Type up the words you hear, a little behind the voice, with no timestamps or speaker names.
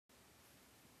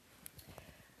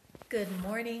Good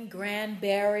morning,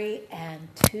 Granbury and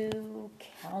Two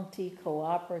County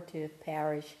Cooperative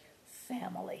Parish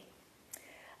family.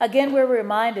 Again, we're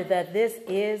reminded that this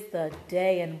is the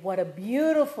day, and what a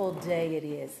beautiful day it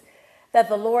is that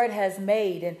the Lord has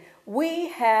made. And we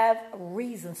have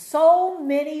reasons, so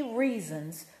many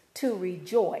reasons to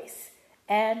rejoice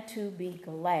and to be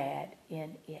glad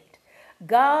in it.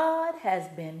 God has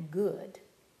been good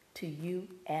to you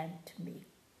and to me.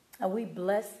 And we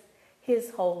bless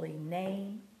His holy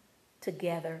name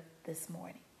together this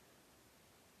morning.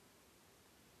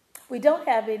 We don't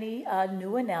have any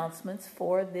new announcements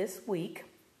for this week.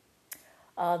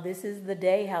 This is the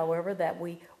day, however, that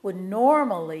we would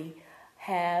normally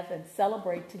have and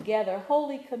celebrate together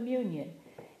Holy Communion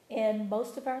in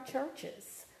most of our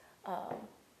churches.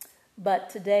 But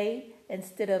today,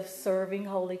 instead of serving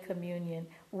Holy Communion,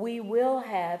 we will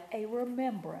have a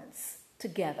remembrance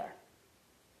together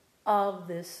of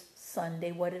this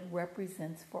Sunday, what it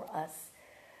represents for us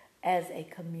as a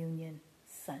communion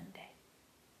Sunday.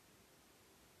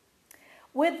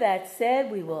 With that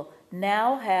said, we will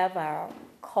now have our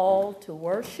call to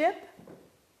worship,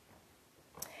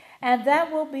 and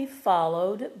that will be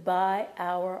followed by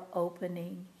our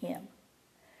opening hymn,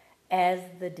 As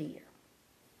the Deer.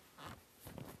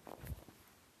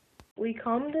 We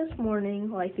come this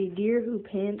morning like a deer who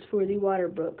pants for the water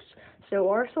brooks. So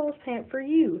our souls pant for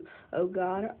you, O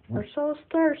God. Our souls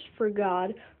thirst for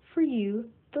God, for you,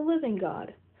 the living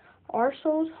God. Our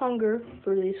souls hunger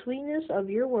for the sweetness of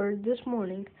your word this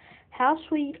morning. How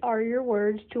sweet are your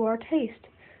words to our taste,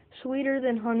 sweeter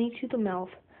than honey to the mouth.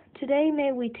 Today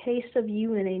may we taste of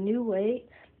you in a new way.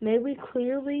 May we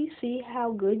clearly see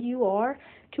how good you are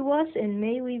to us, and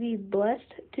may we be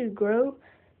blessed to grow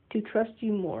to trust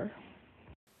you more.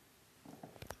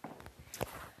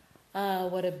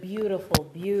 What a beautiful,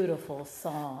 beautiful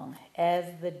song, As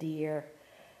the deer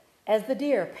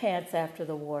pants after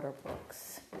the water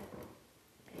brooks.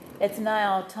 It's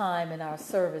now time in our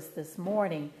service this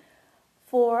morning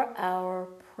for our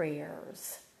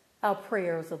prayers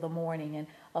of the morning. And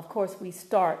of course, we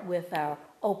start with our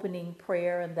opening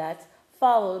prayer, and that's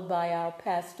followed by our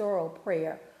pastoral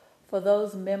prayer for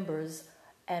those members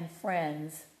and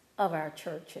friends of our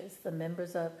churches, the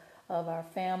members of our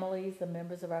families, the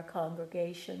members of our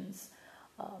congregations,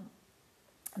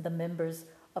 the members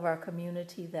of our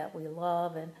community that we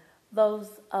love, and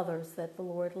those others that the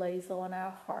Lord lays on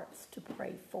our hearts to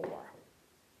pray for.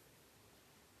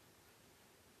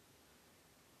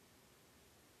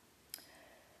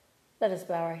 Let us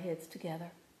bow our heads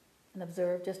together and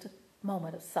observe just a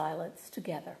moment of silence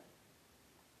together.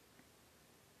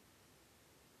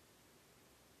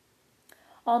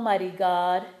 Almighty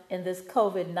God, in this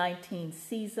COVID-19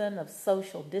 season of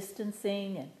social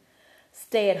distancing and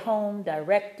stay-at-home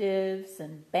directives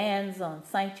and bans on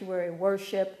sanctuary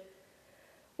worship,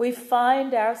 we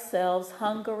find ourselves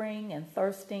hungering and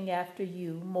thirsting after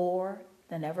you more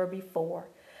than ever before,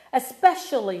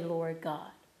 especially, Lord God,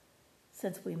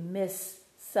 since we miss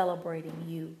celebrating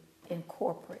you in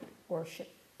corporate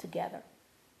worship together.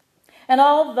 And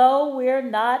although we're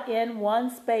not in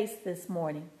one space this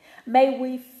morning, may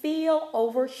we feel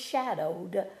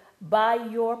overshadowed by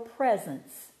your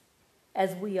presence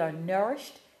as we are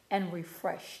nourished and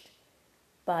refreshed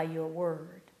by your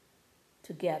word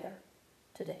together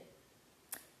today.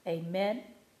 Amen,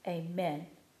 amen,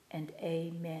 and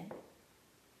amen.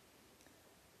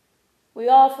 We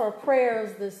offer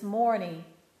prayers this morning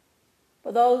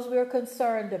for those we're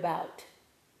concerned about,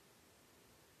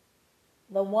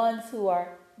 the ones who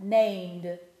are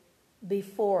named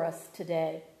before us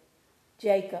today: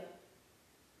 Jacob,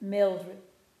 Mildred,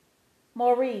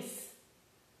 Maurice,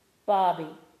 Bobby,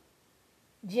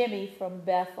 Jimmy from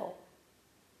Bethel,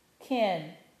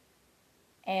 Ken,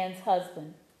 Ann's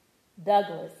husband,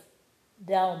 Douglas,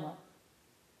 Delma,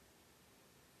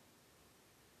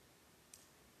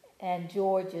 and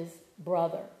George's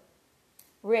brother,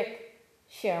 Rick,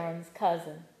 Sharon's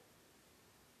cousin,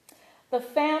 the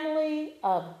family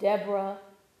of Deborah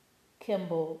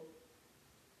Kimball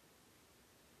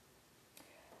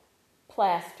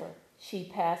Plaster. She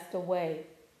passed away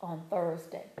on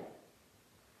Thursday.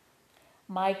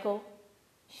 Michael,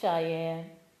 Cheyenne,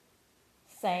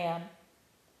 Sam,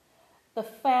 the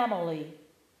family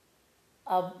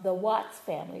of the Watts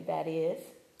family, that is,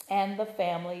 and the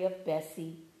family of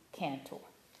Bessie Cantor.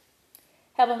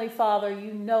 Heavenly Father,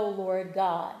 you know, Lord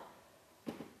God,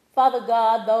 Father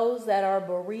God, those that are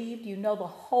bereaved, you know the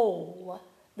hole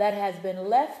that has been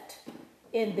left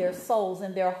in their souls,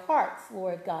 in their hearts,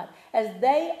 Lord God, as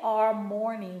they are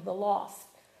mourning the loss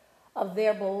of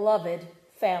their beloved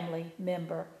family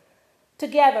member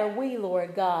Together, we,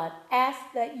 Lord God, ask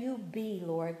that you be,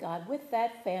 Lord God, with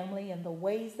that family in the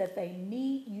ways that they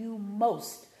need you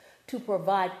most to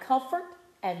provide comfort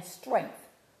and strength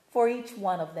for each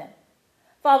one of them.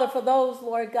 Father, for those,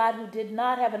 Lord God, who did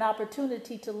not have an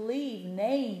opportunity to leave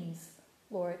names,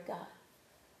 Lord God,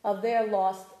 of their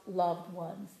lost loved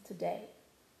ones today.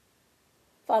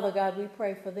 Father God, we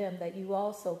pray for them that you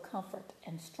also comfort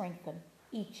and strengthen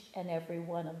each and every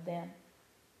one of them.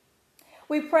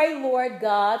 We pray, Lord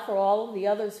God, for all of the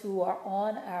others who are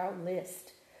on our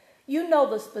list. You know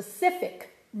the specific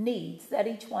needs that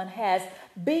each one has,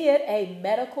 be it a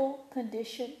medical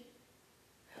condition,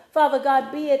 Father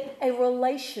God, be it a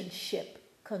relationship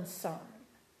concern.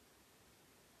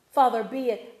 Father, be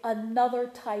it another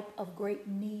type of great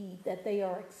need that they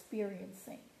are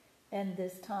experiencing in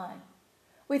this time.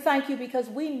 We thank you because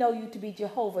we know you to be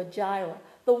Jehovah Jireh,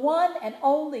 the one and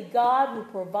only God who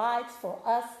provides for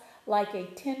us like a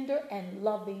tender and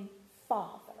loving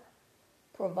father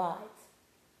provides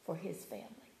for his family.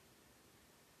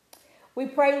 We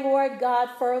pray, Lord God,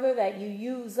 further that you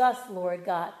use us, Lord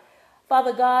God,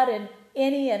 Father God, in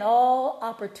any and all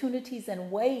opportunities and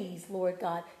ways, Lord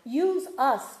God, use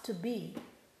us to be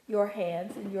your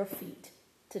hands and your feet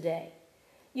today.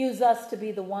 Use us to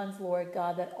be the ones, Lord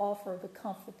God, that offer the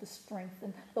comfort, the strength,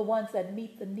 and the ones that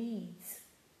meet the needs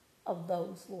of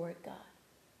those, Lord God,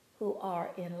 who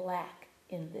are in lack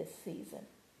in this season.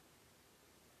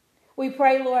 We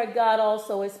pray, Lord God,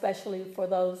 also especially for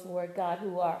those, Lord God,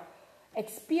 who are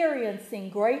experiencing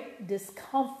great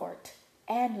discomfort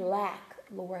and lack,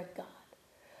 Lord God,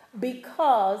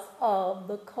 because of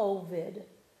the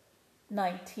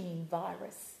COVID-19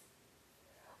 virus.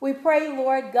 We pray,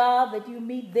 Lord God, that you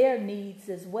meet their needs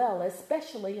as well,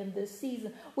 especially in this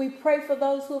season. We pray for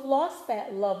those who have lost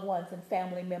loved ones and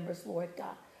family members, Lord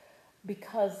God,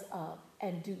 because of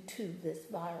and due to this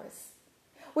virus.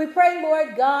 We pray,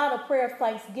 Lord God, a prayer of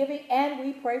thanksgiving, and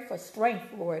we pray for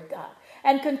strength, Lord God,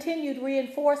 and continued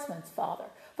reinforcements, Father,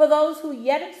 for those who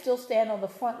yet and still stand on the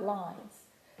front lines,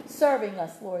 serving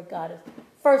us, Lord God, as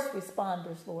first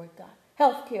responders, Lord God,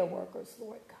 healthcare workers,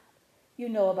 Lord God. You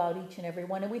know about each and every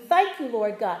one. And we thank you,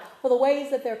 Lord God, for the ways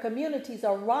that their communities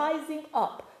are rising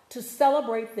up to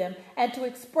celebrate them and to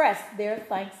express their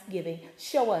thanksgiving.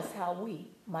 Show us how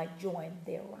we might join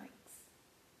their ranks.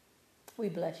 We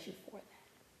bless you for that.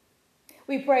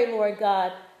 We pray, Lord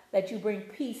God, that you bring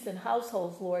peace in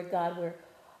households, Lord God, where,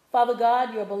 Father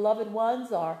God, your beloved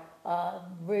ones are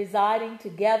residing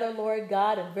together, Lord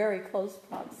God, in very close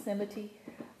proximity.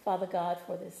 Father God,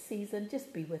 for this season,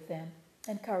 just be with them.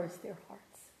 Encourage their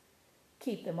hearts.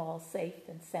 Keep them all safe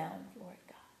and sound, Lord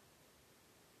God.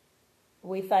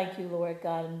 We thank you, Lord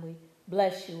God, and we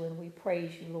bless you and we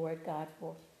praise you, Lord God,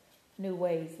 for new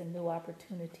ways and new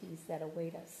opportunities that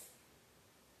await us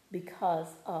because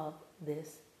of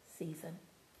this season.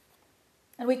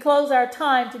 And we close our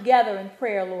time together in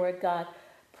prayer, Lord God,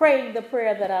 praying the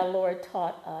prayer that our Lord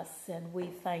taught us, and we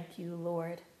thank you,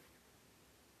 Lord.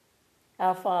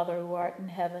 Our Father who art in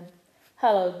heaven,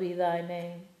 hallowed be thy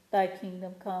name. Thy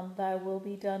kingdom come, thy will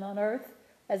be done on earth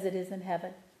as it is in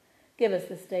heaven. Give us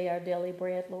this day our daily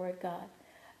bread, Lord God.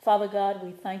 Father God,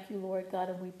 we thank you, Lord God,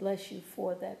 and we bless you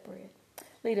for that bread.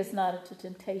 Lead us not into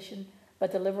temptation,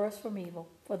 but deliver us from evil.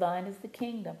 For thine is the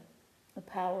kingdom, the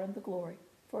power, and the glory,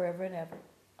 forever and ever.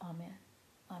 Amen,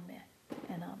 amen,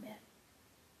 and amen.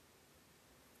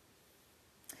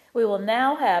 We will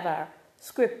now have our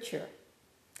scripture.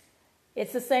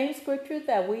 It's the same scripture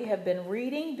that we have been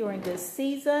reading during this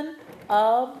season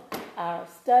of our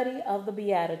study of the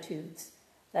Beatitudes.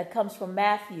 That comes from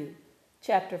Matthew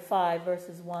chapter 5,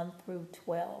 verses 1 through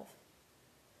 12.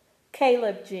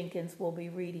 Caleb Jenkins will be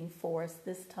reading for us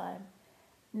this time.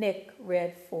 Nick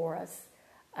read for us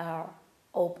our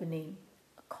opening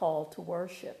call to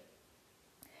worship.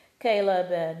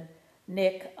 Caleb and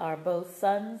Nick are both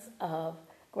sons of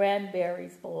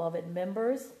Granbury's beloved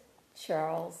members,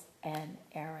 Charles and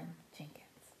Aaron Jenkins.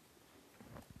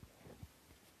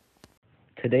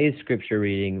 Today's scripture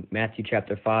reading, Matthew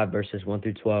chapter 5, verses 1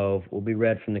 through 12, will be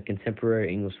read from the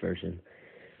Contemporary English Version.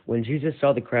 When Jesus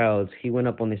saw the crowds, he went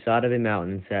up on the side of a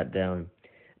mountain and sat down.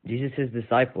 Jesus'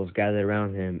 disciples gathered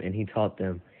around him, and he taught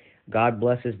them, God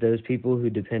blesses those people who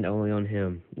depend only on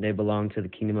him. They belong to the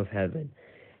kingdom of heaven.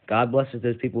 God blesses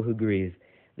those people who grieve.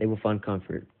 They will find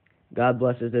comfort. God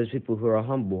blesses those people who are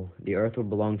humble. The earth will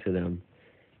belong to them.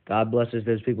 God blesses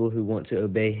those people who want to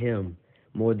obey him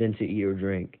more than to eat or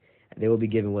drink. They will be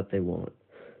given what they want.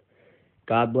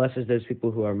 God blesses those people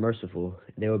who are merciful.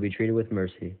 They will be treated with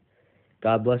mercy.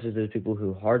 God blesses those people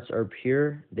whose hearts are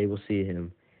pure. They will see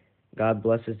him. God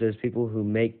blesses those people who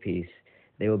make peace.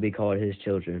 They will be called his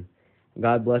children.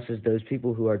 God blesses those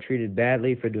people who are treated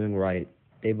badly for doing right.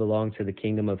 They belong to the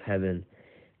kingdom of heaven.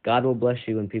 God will bless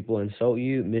you when people insult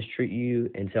you, mistreat you,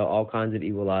 and tell all kinds of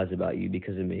evil lies about you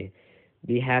because of me.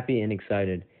 Be happy and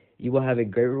excited. You will have a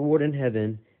great reward in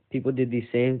heaven. People did these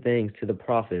same things to the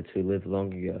prophets who lived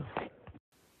long ago.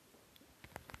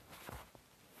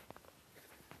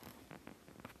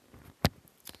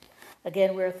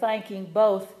 Again, we're thanking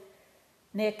both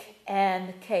Nick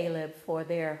and Caleb for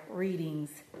their readings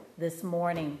this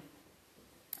morning.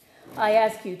 I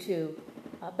ask you to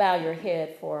bow your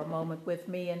head for a moment with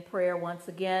me in prayer once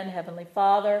again. Heavenly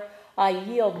Father, I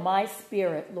yield my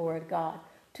spirit, Lord God,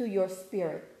 to your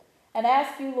spirit and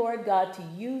ask you, Lord God, to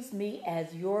use me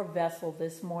as your vessel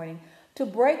this morning to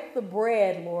break the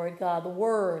bread, Lord God, the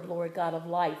word, Lord God, of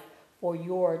life for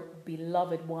your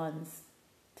beloved ones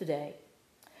today.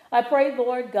 I pray,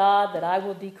 Lord God, that I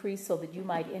will decrease so that you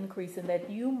might increase and that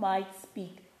you might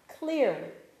speak clearly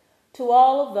to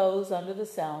all of those under the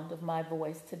sound of my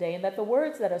voice today, and that the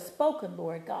words that are spoken,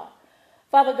 Lord God,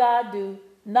 Father God, do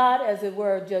not, as it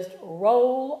were, just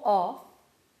roll off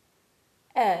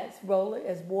as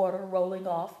water rolling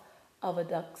off of a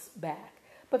duck's back.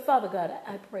 But Father God,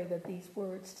 I pray that these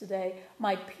words today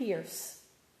might pierce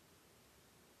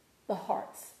the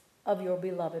hearts of your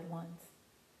beloved ones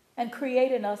and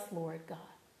create in us, Lord God,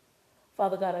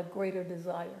 Father God, a greater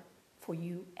desire for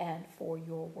you and for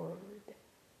your word.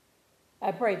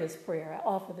 I pray this prayer, I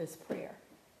offer this prayer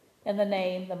in the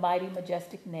name, the mighty,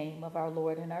 majestic name of our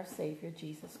Lord and our Savior,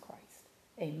 Jesus Christ.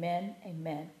 Amen,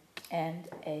 amen, and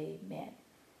amen.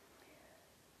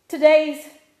 Today's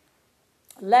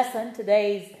lesson,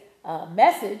 today's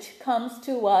message comes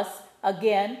to us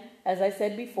again, as I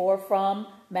said before, from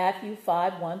Matthew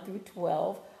 5, 1 through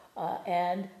 12.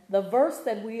 And the verse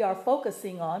that we are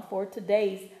focusing on for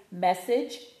today's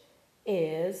message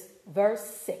is verse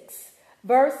 6.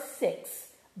 Verse 6,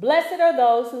 blessed are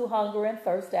those who hunger and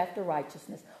thirst after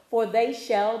righteousness, for they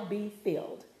shall be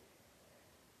filled.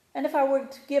 And if I were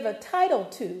to give a title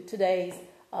to today's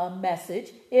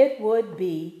message, it would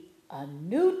be A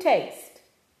New Taste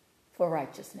for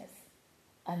Righteousness.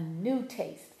 A new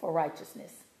taste for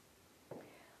righteousness.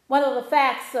 One of the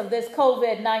facts of this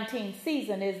COVID-19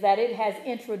 season is that it has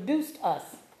introduced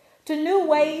us to new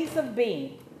ways of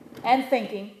being and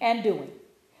thinking and doing.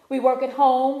 We work at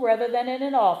home rather than in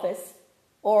an office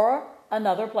or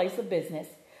another place of business.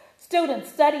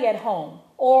 Students study at home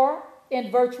or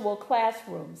in virtual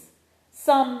classrooms.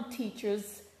 Some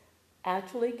teachers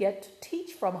actually get to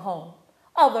teach from home.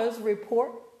 Others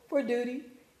report for duty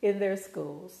in their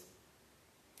schools.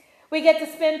 We get to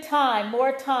spend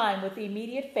more time with the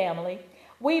immediate family.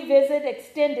 We visit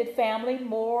extended family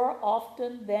more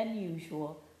often than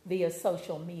usual via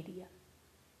social media.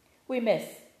 We miss,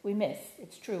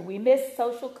 it's true, we miss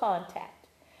social contact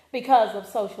because of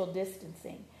social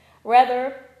distancing,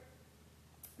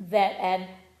 and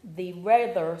the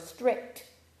rather strict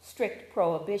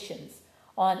prohibitions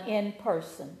on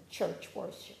in-person church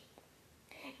worship.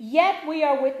 Yet we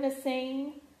are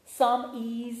witnessing some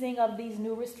easing of these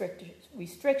new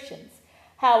restrictions.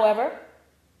 However,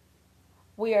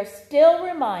 we are still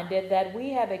reminded that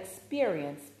we have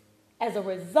experienced, as a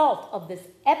result of this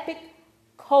epic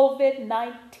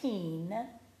COVID-19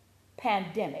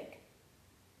 pandemic,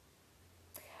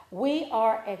 we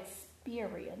are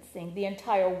experiencing, the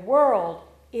entire world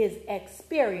is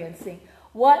experiencing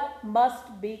what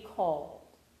must be called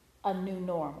a new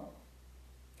normal.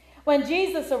 When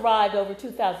Jesus arrived over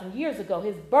 2,000 years ago,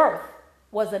 his birth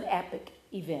was an epic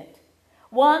event,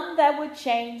 one that would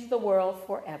change the world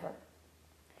forever.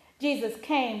 Jesus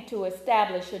came to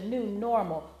establish a new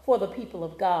normal for the people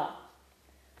of God,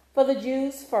 for the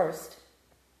Jews first,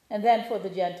 and then for the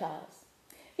Gentiles.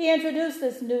 He introduced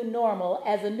this new normal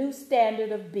as a new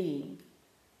standard of being,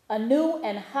 a new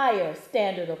and higher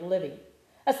standard of living,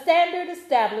 a standard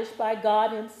established by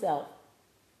God himself.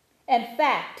 In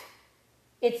fact,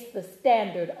 it's the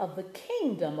standard of the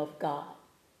kingdom of God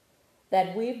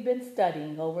that we've been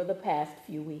studying over the past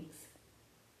few weeks.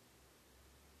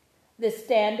 This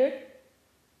standard,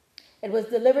 it was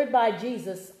delivered by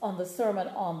Jesus on the Sermon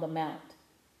on the Mount.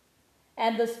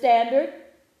 And the standard,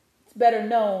 it's better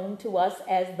known to us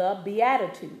as the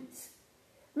Beatitudes.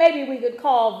 Maybe we could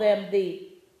call them the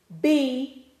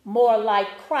be more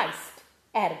like Christ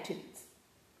attitudes.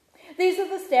 These are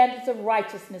the standards of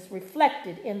righteousness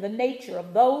reflected in the nature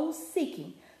of those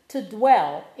seeking to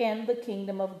dwell in the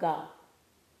kingdom of God.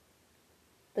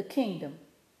 The kingdom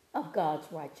of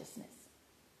God's righteousness.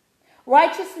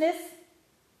 Righteousness,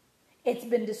 it's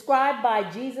been described by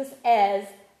Jesus as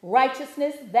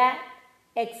righteousness that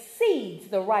exceeds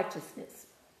the righteousness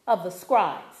of the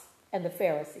scribes and the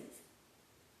Pharisees.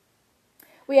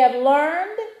 We have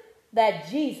learned that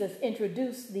Jesus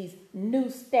introduced these new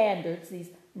standards, these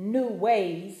new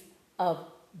ways of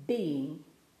being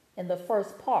in the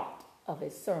first part of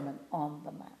his Sermon on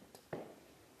the Mount.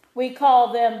 We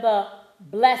call them the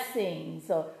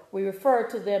blessings, or we refer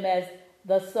to them as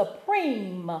the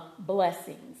supreme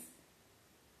blessings.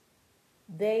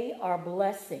 They are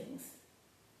blessings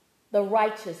the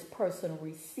righteous person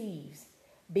receives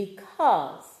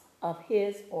because of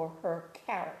his or her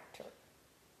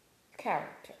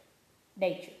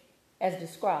nature, as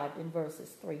described in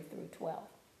verses 3 through 12.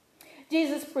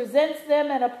 Jesus presents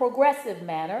them in a progressive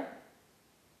manner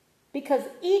because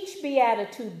each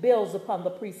beatitude builds upon the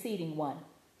preceding one.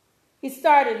 He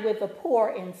started with the poor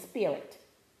in spirit,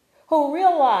 who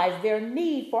realized their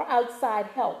need for outside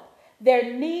help,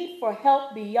 their need for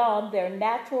help beyond their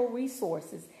natural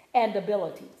resources and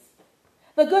abilities.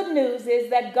 The good news is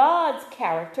that God's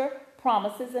character,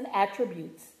 promises, and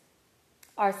attributes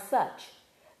are such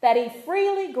that he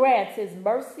freely grants his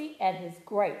mercy and his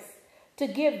grace to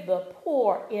give the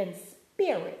poor in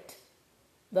spirit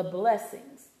the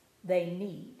blessings they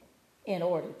need in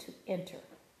order to enter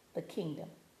the kingdom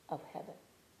of heaven.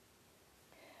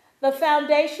 The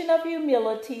foundation of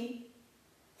humility,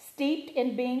 steeped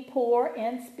in being poor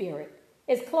in spirit,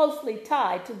 is closely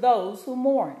tied to those who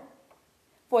mourn,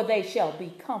 for they shall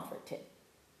be comforted.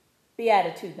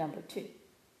 Beatitude number 2.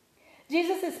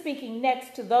 Jesus is speaking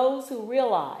next to those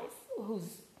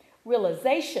whose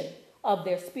realization of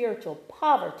their spiritual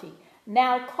poverty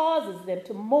now causes them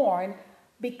to mourn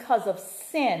because of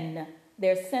sin,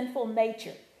 their sinful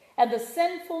nature, and the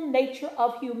sinful nature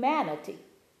of humanity,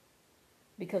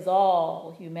 because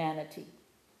all humanity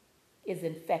is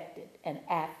infected and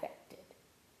affected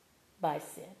by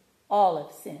sin. All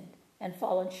have sinned and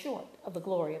fallen short of the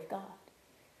glory of God.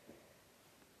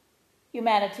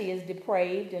 Humanity is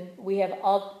depraved, and we have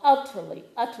utterly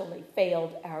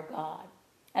failed our God.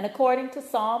 And according to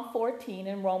Psalm 14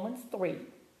 and Romans 3,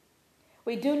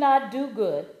 we do not do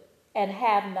good and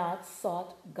have not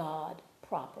sought God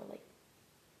properly.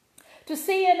 To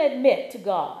see and admit to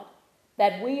God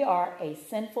that we are a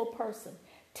sinful person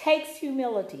takes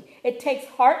humility. It takes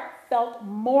heartfelt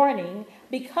mourning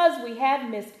because we have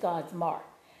missed God's mark,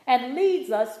 and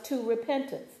leads us to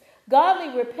repentance.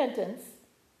 Godly repentance,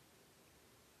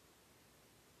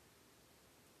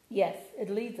 yes, it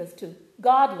leads us to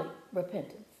godly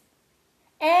repentance.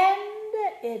 And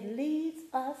it leads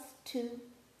us to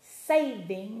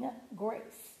saving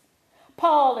grace.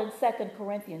 Paul in 2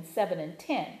 Corinthians 7 and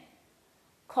 10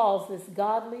 calls this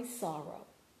godly sorrow.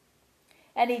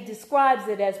 And he describes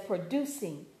it as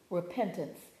producing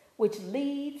repentance, which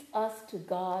leads us to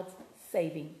God's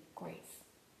saving grace.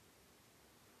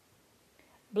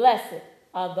 Blessed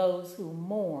are those who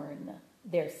mourn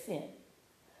their sin,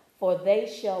 for they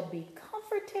shall be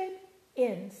comforted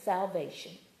in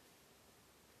salvation.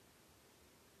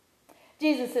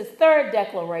 Jesus' third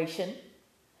declaration,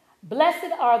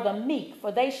 blessed are the meek,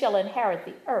 for they shall inherit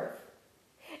the earth.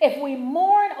 If we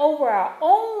mourn over our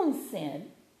own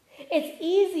sin, it's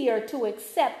easier to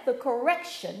accept the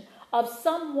correction of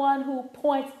someone who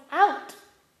points out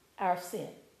our sin.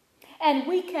 And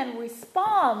we can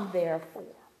respond,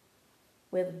 therefore,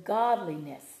 with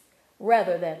godliness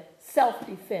rather than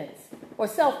self-defense or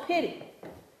self-pity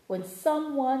when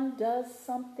someone does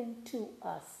something to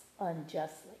us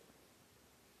unjustly.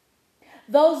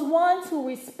 Those ones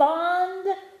who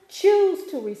choose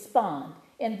to respond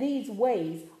in these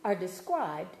ways are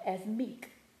described as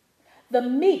meek. The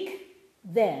meek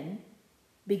then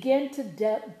begin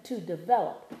to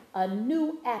develop a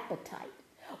new appetite,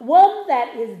 one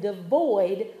that is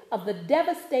devoid of the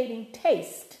devastating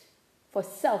taste for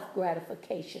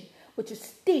self-gratification, which is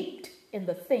steeped in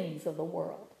the things of the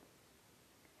world.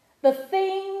 The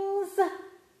things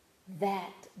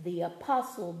that the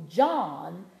Apostle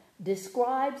John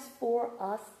describes for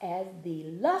us as the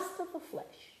lust of the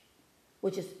flesh,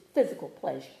 which is physical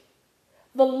pleasure,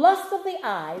 the lust of the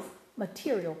eyes,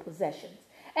 material possessions,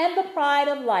 and the pride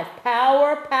of life,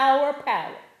 power.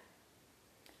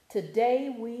 Today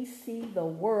we see the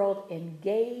world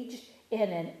engaged in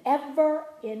an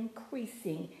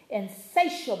ever-increasing,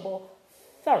 insatiable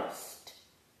thirst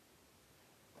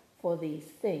for these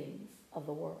things of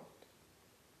the world.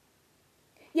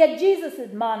 Yet Jesus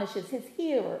admonishes his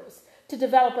hearers to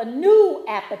develop a new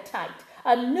appetite,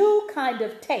 a new kind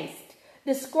of taste,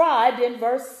 described in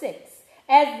verse 6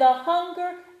 as the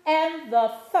hunger and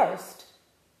the thirst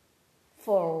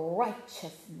for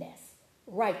righteousness.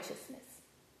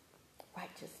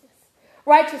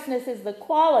 Righteousness is the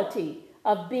quality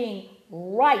of being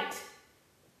right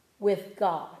with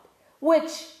God,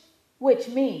 which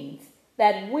means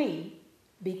that we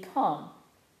become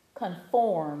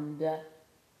conformed.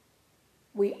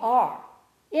 We are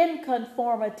in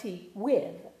conformity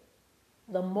with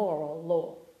the moral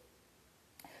law.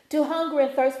 To hunger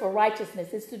and thirst for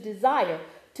righteousness is to desire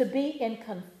to be in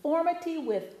conformity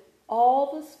with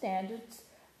all the standards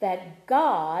that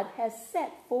God has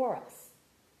set for us.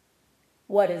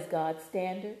 What is God's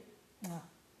standard?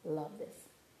 Love this.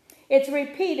 It's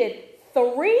repeated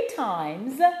 3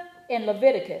 times in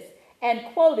Leviticus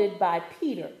and quoted by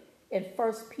Peter in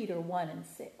 1 Peter 1 and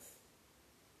 6.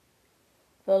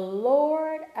 The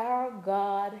Lord our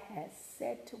God has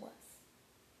said to us,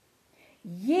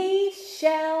 "Ye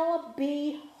shall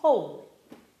be holy,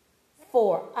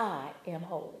 for I am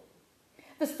holy."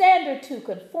 The standard to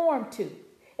conform to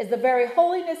is the very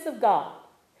holiness of God.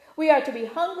 We are to be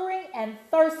hungering and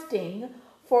thirsting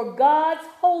for God's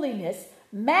holiness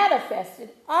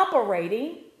manifested,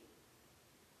 operating,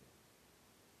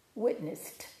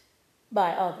 witnessed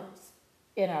by others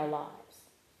in our lives.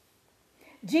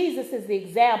 Jesus is the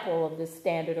example of this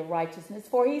standard of righteousness,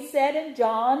 for he said in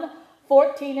John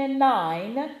 14 and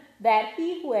 9 that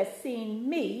he who has seen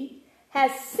me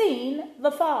has seen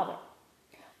the Father.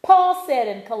 Paul said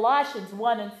in Colossians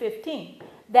 1 and 15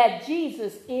 that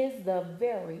Jesus is the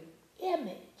very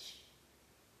image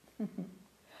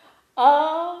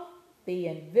of the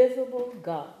invisible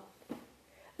God.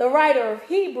 The writer of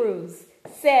Hebrews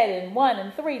said in 1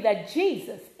 and 3 that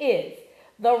Jesus is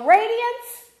the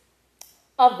radiance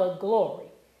of the glory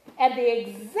and the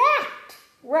exact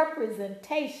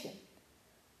representation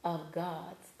of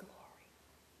God's glory.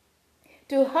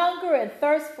 To hunger and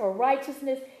thirst for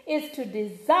righteousness is to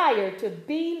desire to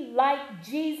be like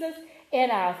Jesus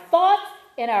in our thoughts,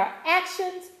 in our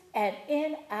actions, and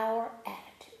in our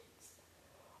attitudes.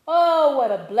 Oh,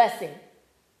 what a blessing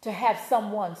to have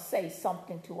someone say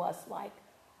something to us like,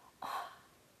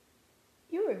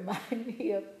 "You remind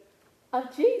me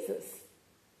of Jesus."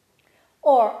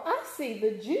 Or, "I see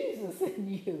the Jesus in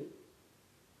you."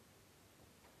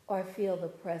 Or, "feel the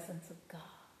presence of God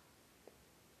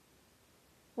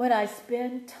when I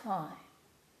spend time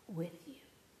with you."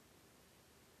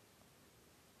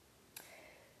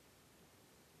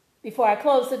 Before I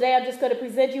close today, I'm just going to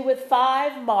present you with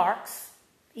 5 marks,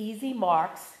 easy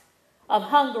marks, of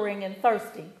hungering and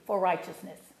thirsting for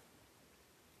righteousness.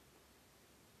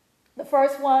 The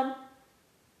first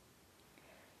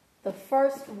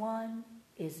one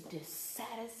is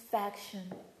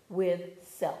dissatisfaction with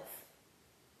self.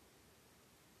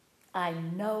 I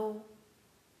know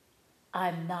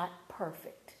I'm not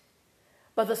perfect,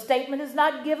 but the statement is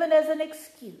not given as an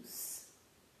excuse,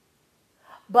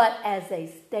 but as a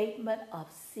statement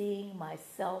of seeing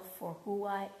myself for who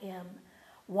I am,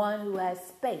 one who has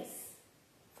space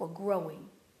for growing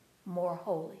more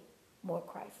holy, more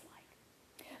Christ-like.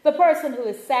 The person who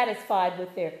is satisfied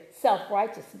with their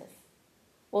self-righteousness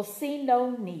will see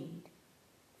no need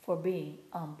for being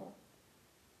humble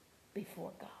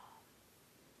before God.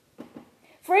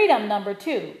 Freedom, number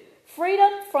 2.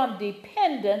 Freedom from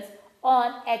dependence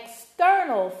on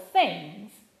external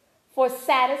things for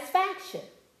satisfaction.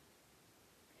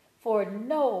 For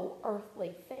no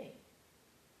earthly thing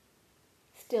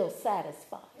still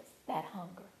satisfies that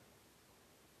hunger.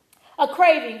 A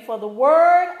craving for the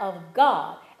Word of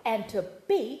God and to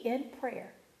be in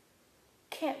prayer.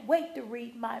 Can't wait to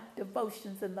read my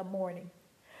devotions in the morning.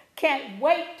 Can't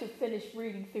wait to finish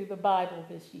reading through the Bible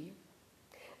this year.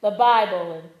 The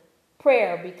Bible and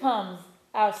prayer becomes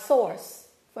our source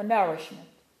for nourishment.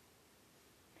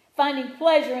 Finding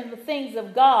pleasure in the things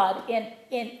of God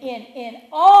in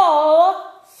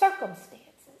all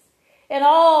circumstances. In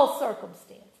all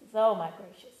circumstances. Oh my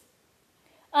gracious.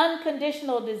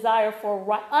 Unconditional desire for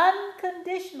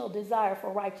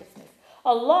righteousness.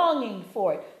 A longing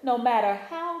for it, no matter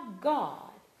how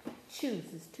God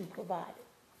chooses to provide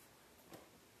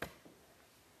it.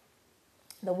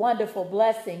 The wonderful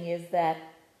blessing is that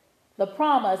the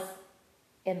promise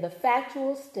in the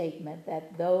factual statement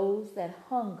that those that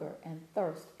hunger and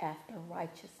thirst after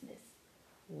righteousness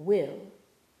will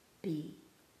be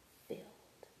filled.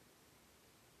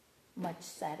 Much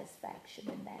satisfaction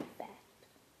in that fact.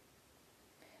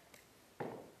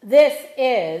 This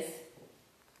is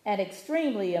an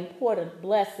extremely important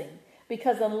blessing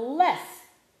because unless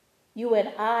you and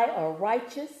I are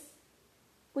righteous,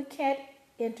 we can't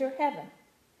enter heaven.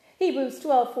 Hebrews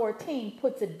 12:14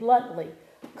 puts it bluntly,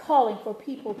 calling for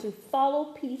people to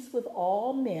follow peace with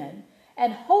all men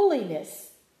and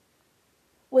holiness,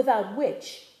 without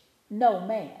which no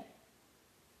man,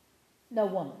 no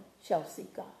woman shall see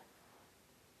God.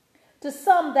 To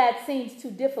some that seems too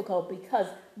difficult because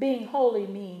being holy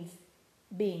means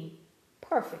being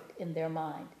perfect in their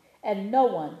mind and no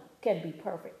one can be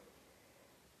perfect.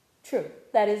 True,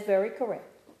 that is very correct.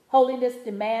 Holiness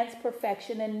demands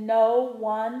perfection, and no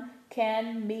one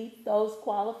can meet those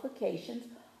qualifications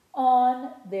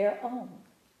on their own.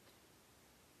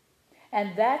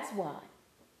 And that's why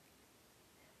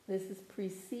this is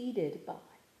preceded by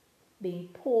being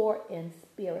poor in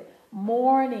spirit,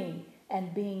 mourning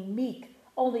and being meek.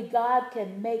 Only God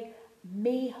can make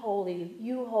me holy,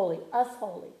 you holy, us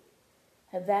holy.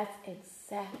 And that's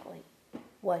exactly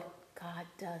what God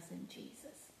does in Jesus.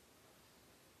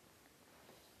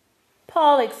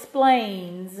 Paul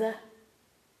explains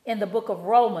in the book of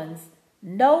Romans,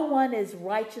 no one is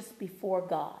righteous before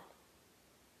God.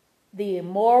 The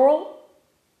immoral,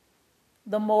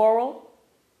 the moral,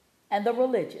 and the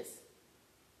religious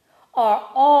are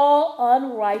all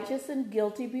unrighteous and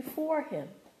guilty before him.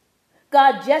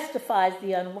 God justifies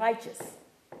the unrighteous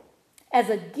as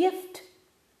a gift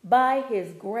by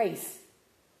his grace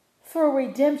for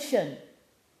redemption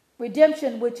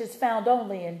which is found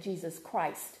only in Jesus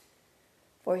Christ,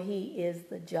 for he is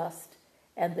the just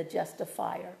and the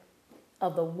justifier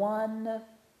of the one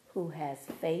who has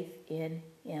faith in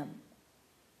him.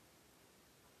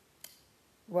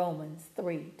 Romans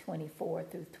 3:24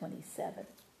 through 27.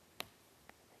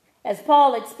 As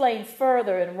Paul explains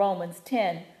further in Romans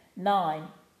 10:9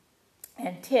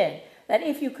 and 10, that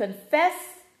if you confess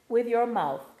with your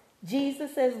mouth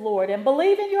Jesus as Lord and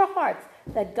believe in your hearts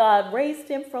that God raised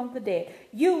him from the dead,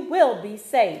 you will be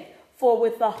saved. For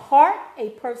with the heart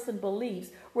a person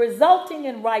believes, resulting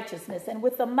in righteousness, and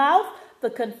with the mouth the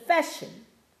confession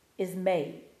is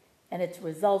made, and it's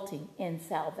resulting in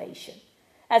salvation.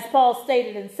 As Paul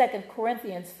stated in 2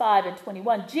 Corinthians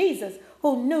 5:21, Jesus,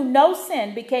 who knew no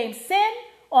sin, became sin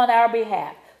on our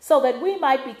behalf, so that we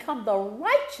might become the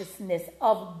righteousness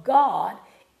of God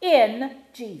in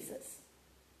Jesus.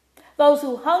 Those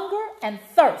who hunger and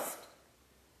thirst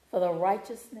for the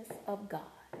righteousness of God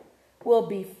will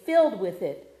be filled with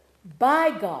it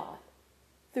by God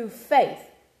through faith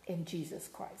in Jesus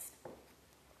Christ.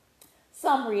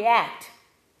 Some react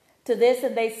to this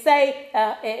and they say,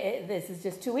 this is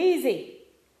just too easy.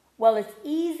 Well, it's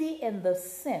easy in the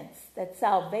sense that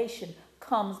salvation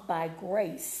comes by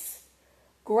grace.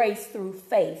 Grace through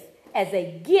faith as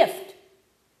a gift,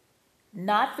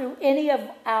 not through any of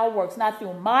our works, not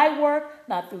through my work,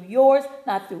 not through yours,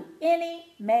 not through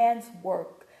any man's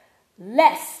work,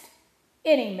 lest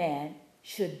any man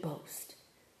should boast.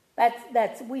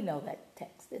 That's we know that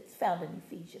text. It's found in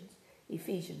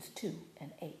Ephesians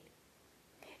 2:8.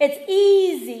 It's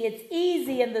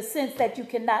easy in the sense that you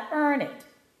cannot earn it.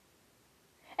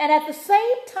 And at the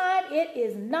same time, it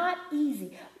is not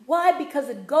easy. Why? Because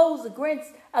it goes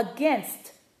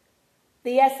against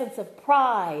the essence of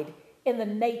pride in the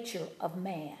nature of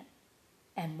man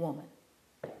and woman.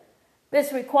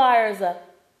 This requires a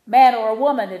man or a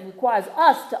woman. It requires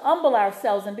us to humble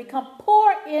ourselves and become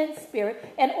poor in spirit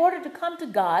in order to come to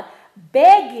God,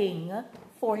 begging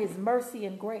for his mercy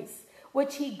and grace,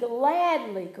 which he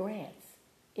gladly grants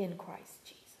in Christ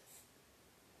Jesus.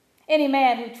 Any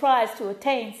man who tries to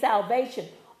attain salvation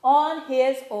on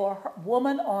his or her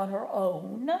woman on her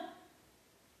own,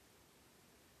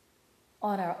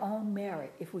 on our own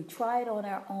merit, if we try it on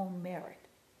our own merit,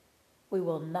 we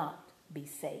will not be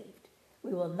saved.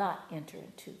 We will not enter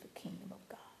into the kingdom of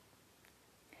God.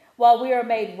 While we are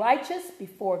made righteous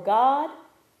before God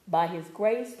by his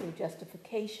grace through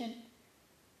justification,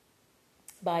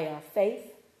 by our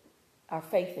faith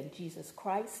in Jesus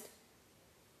Christ,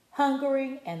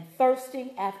 hungering and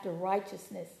thirsting after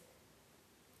righteousness,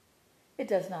 it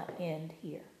does not end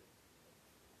here.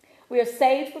 We are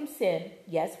saved from sin.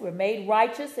 Yes, we're made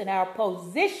righteous in our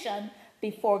position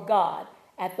before God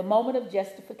at the moment of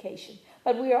justification.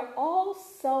 But we are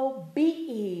also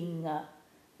being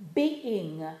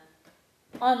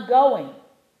ongoing,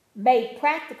 made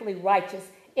practically righteous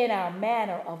in our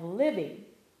manner of living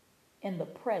in the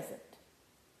present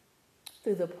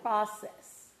through the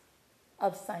process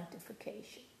of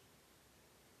sanctification.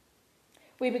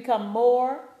 We become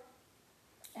more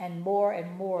and more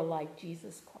and more like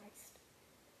Jesus Christ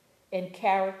in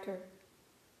character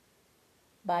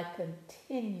by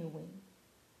continuing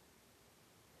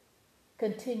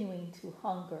to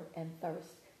hunger and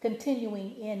thirst,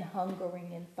 continuing in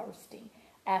hungering and thirsting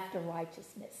after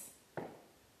righteousness,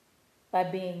 by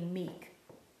being meek,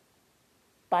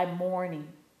 by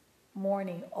mourning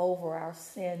over our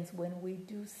sins when we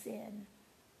do sin.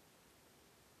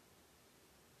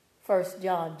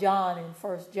 John in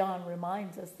 1 John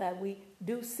reminds us that we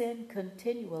do sin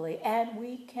continually and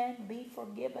we can be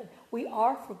forgiven. We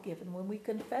are forgiven when we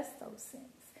confess those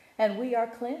sins, and we are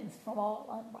cleansed from all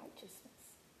unrighteousness.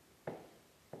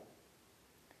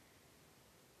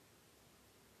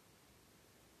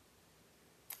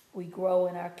 we grow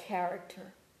in our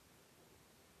character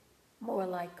more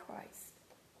like Christ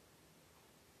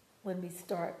when we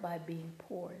start by being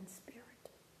poor in spirit.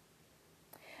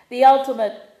 The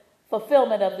ultimate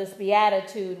fulfillment of this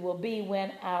beatitude will be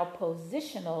when our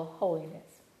positional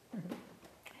holiness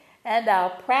and our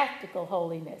practical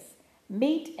holiness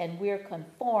meet and we're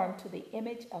conformed to the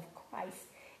image of Christ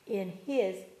in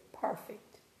his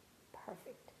perfect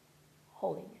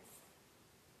holiness.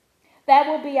 That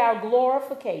will be our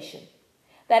glorification.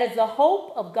 That is the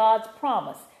hope of God's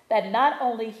promise that not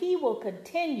only he will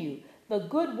continue the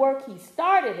good work he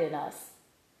started in us,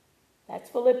 that's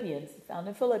Philippians, found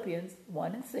in Philippians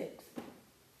 1:6,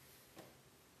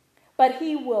 but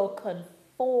he will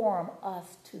conform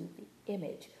us to the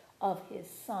image of his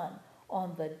Son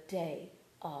on the day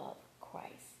of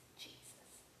Christ Jesus.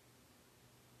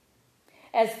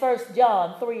 As 1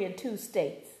 John 3:2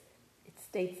 states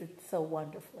it so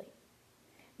wonderfully.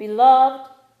 Beloved,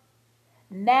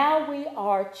 now we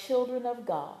are children of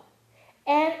God,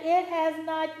 and it has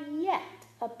not yet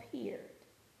appeared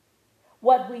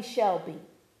what we shall be.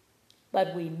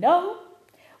 But we know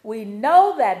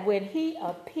that when he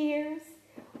appears,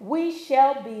 we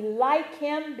shall be like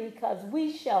him because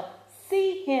we shall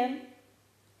see him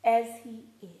as he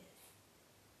is.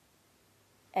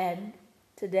 And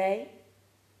today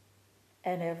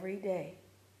and every day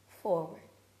forward,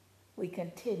 we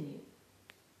continue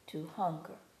to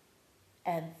hunger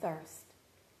and thirst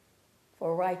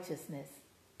for righteousness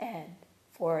and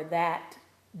for that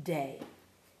day.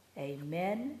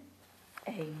 Amen,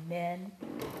 amen,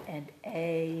 and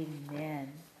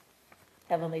amen.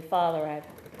 Heavenly Father, I've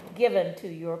given to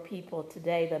your people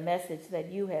today the message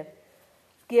that you have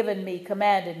given me,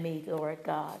 commanded me, Lord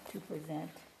God, to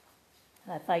present.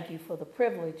 And I thank you for the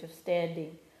privilege of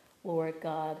standing, Lord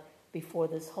God, before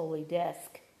this holy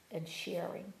desk and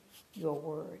sharing your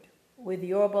word with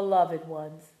your beloved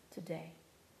ones today.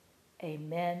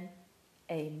 Amen,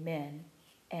 amen,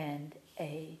 and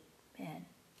amen.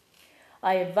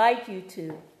 I invite you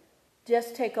to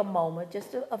just take a moment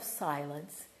of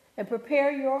silence and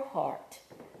prepare your heart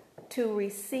to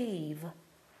receive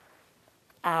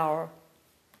our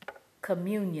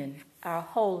communion, our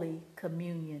holy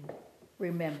communion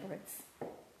remembrance.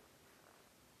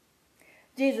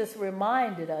 Jesus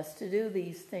reminded us to do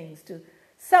these things, to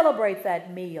celebrate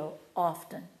that meal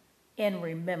often in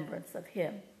remembrance of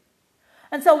him.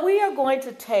 And so we are going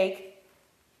to take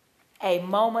a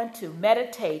moment to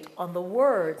meditate on the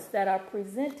words that are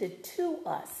presented to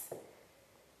us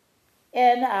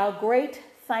in our great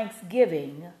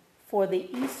thanksgiving for the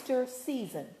Easter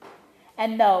season.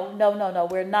 And no,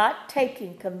 we're not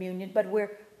taking communion, but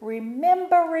we're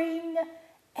remembering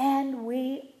and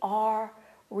we are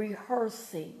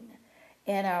rehearsing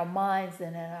in our minds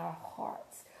and in our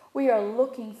hearts. We are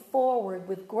looking forward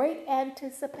with great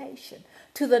anticipation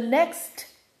to the next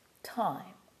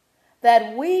time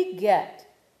that we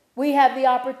have the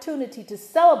opportunity to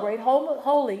celebrate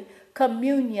Holy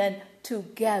Communion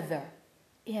together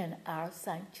in our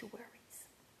sanctuaries,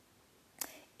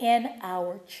 in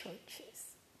our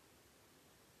churches.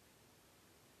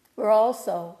 We're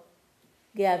also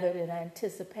gathered in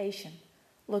anticipation,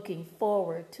 looking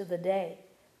forward to the day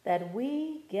that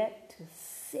we get to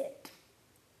sit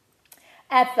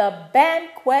at the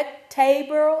banquet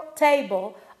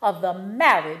table of the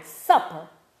marriage supper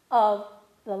of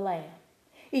the Lamb.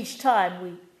 Each time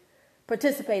we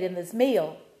participate in this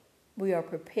meal, we are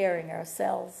preparing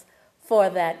ourselves for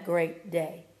that great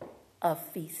day of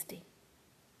feasting.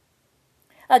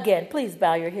 Again, please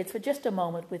bow your heads for just a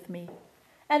moment with me,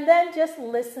 and then just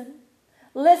listen.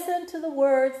 Listen to the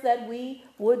words that we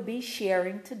would be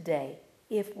sharing today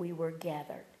if we were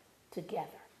gathered together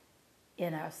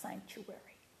in our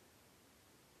sanctuary.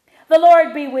 The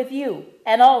Lord be with you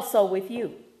and also with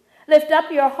you. Lift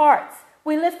up your hearts.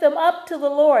 We lift them up to the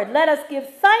Lord. Let us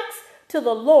give thanks to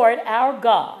the Lord our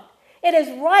God. It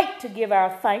is right to give our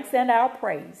thanks and our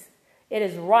praise. It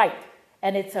is right,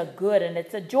 and it's a good and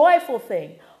it's a joyful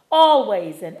thing,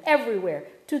 always and everywhere,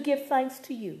 to give thanks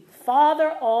to you,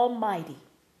 Father Almighty,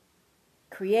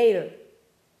 Creator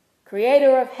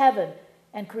of heaven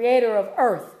and Creator of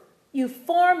earth. You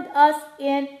formed us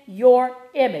in your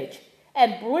image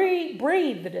and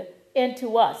breathed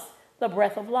into us the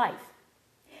breath of life.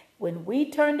 When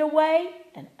we turned away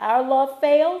and our love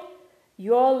failed,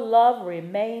 your love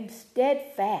remained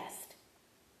steadfast.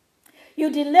 You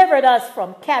delivered us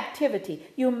from captivity.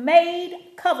 You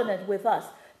made covenant with us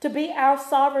to be our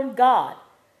sovereign God.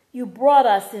 You brought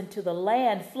us into the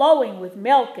land flowing with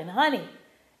milk and honey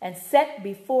and set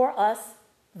before us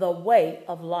the way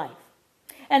of life.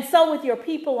 And so with your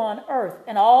people on earth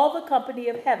and all the company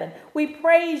of heaven, we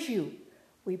praise you.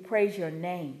 We praise your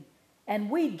name.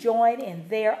 And we join in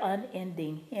their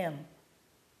unending hymn.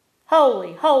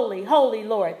 Holy, holy, holy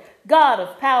Lord, God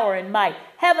of power and might.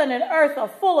 Heaven and earth are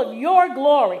full of your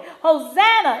glory.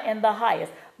 Hosanna in the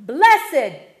highest.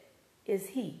 Blessed is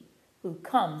he who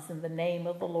comes in the name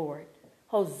of the Lord.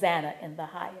 Hosanna in the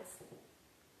highest.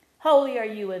 Holy are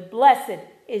you, and blessed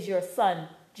is your Son,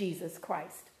 Jesus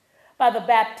Christ. By the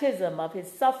baptism of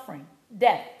his suffering,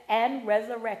 death, and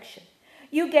resurrection,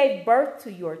 you gave birth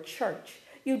to your church.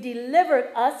 You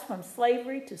delivered us from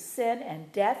slavery to sin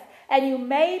and death, and you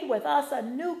made with us a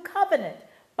new covenant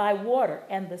by water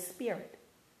and the Spirit.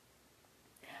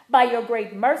 By your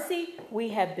great mercy, we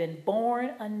have been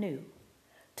born anew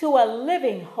to a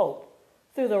living hope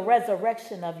through the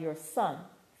resurrection of your Son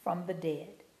from the dead,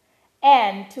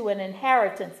 and to an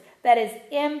inheritance that is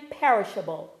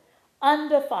imperishable,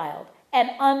 undefiled,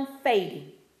 and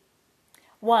unfading.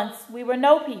 Once we were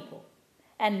no people,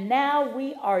 and now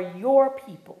we are your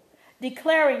people,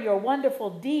 declaring your wonderful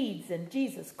deeds in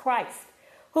Jesus Christ,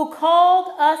 who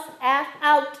called us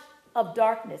out of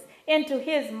darkness into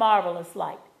his marvelous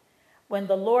light. When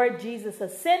the Lord Jesus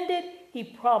ascended, he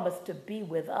promised to be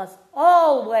with us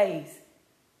always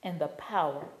in the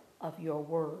power of your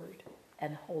word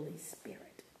and Holy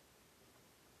Spirit.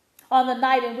 On the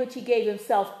night in which he gave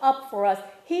himself up for us,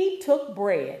 he took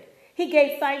bread. He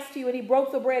gave thanks to you, and he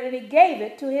broke the bread, and he gave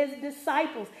it to his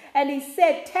disciples. And he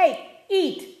said, "Take,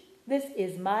 eat. This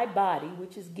is my body,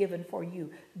 which is given for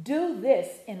you. Do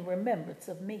this in remembrance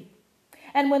of me."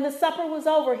 And when the supper was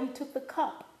over, he took the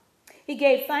cup. He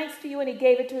gave thanks to you, and he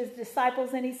gave it to his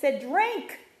disciples, and he said,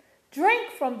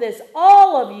 Drink from this,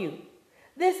 all of you.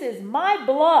 This is my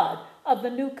blood of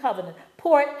the new covenant,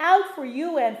 poured out for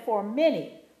you and for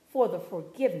many for the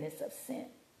forgiveness of sin.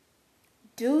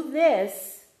 Do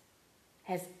this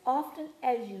as often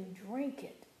as you drink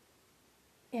it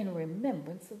in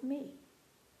remembrance of me.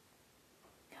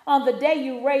 On the day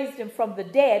you raised him from the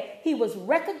dead, he was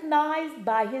recognized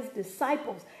by his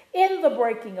disciples in the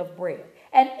breaking of bread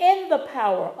and in the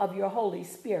power of your Holy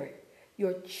Spirit.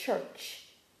 Your church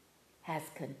has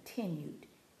continued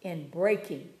in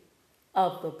breaking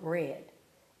of the bread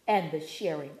and the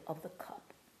sharing of the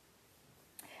cup.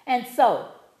 And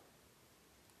so,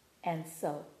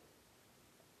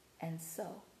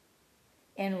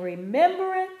 in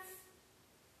remembrance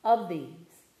of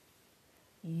these,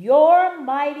 your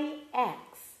mighty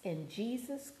acts in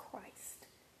Jesus Christ,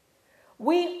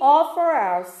 we offer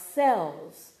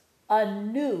ourselves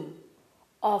anew,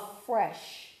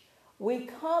 afresh. We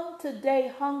come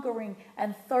today hungering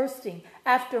and thirsting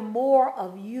after more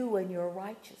of you and your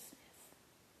righteousness.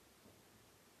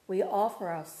 We offer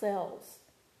ourselves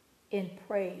in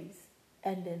praise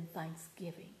and in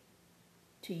thanksgiving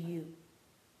to you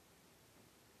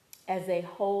as a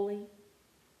holy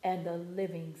and a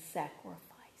living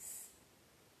sacrifice.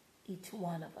 Each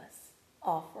one of us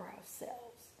offer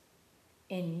ourselves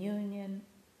in union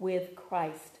with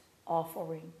Christ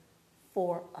offering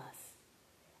for us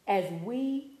as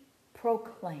we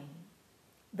proclaim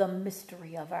the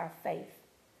mystery of our faith.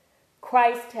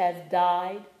 Christ has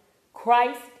died,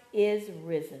 Christ is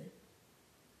risen,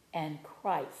 and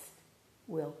Christ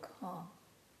will come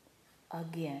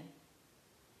again.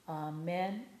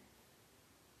 Amen,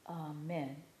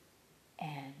 amen,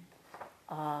 and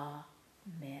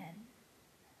amen.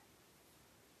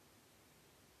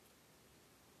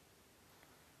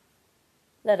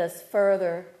 Let us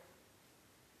further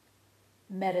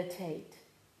meditate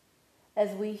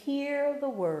as we hear the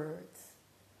words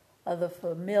of the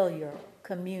familiar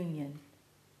communion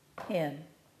hymn,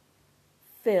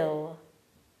 "Fill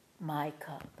my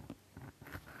cup."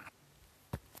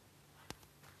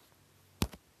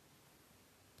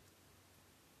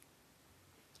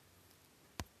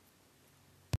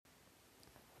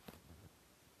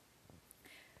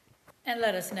 And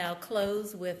let us now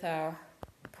close with our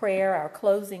prayer, our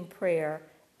closing prayer,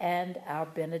 and our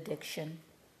benediction.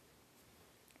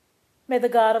 May the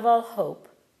God of all hope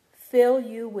fill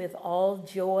you with all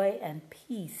joy and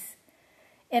peace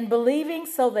in believing,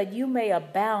 so that you may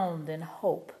abound in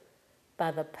hope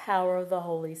by the power of the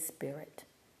Holy Spirit.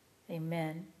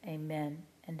 Amen, amen,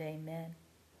 and amen.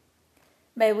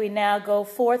 May we now go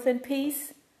forth in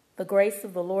peace, the grace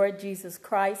of the Lord Jesus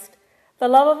Christ, the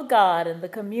love of God, and the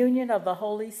communion of the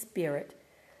Holy Spirit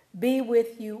be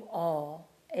with you all.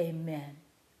 Amen,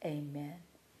 amen,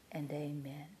 and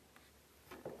amen.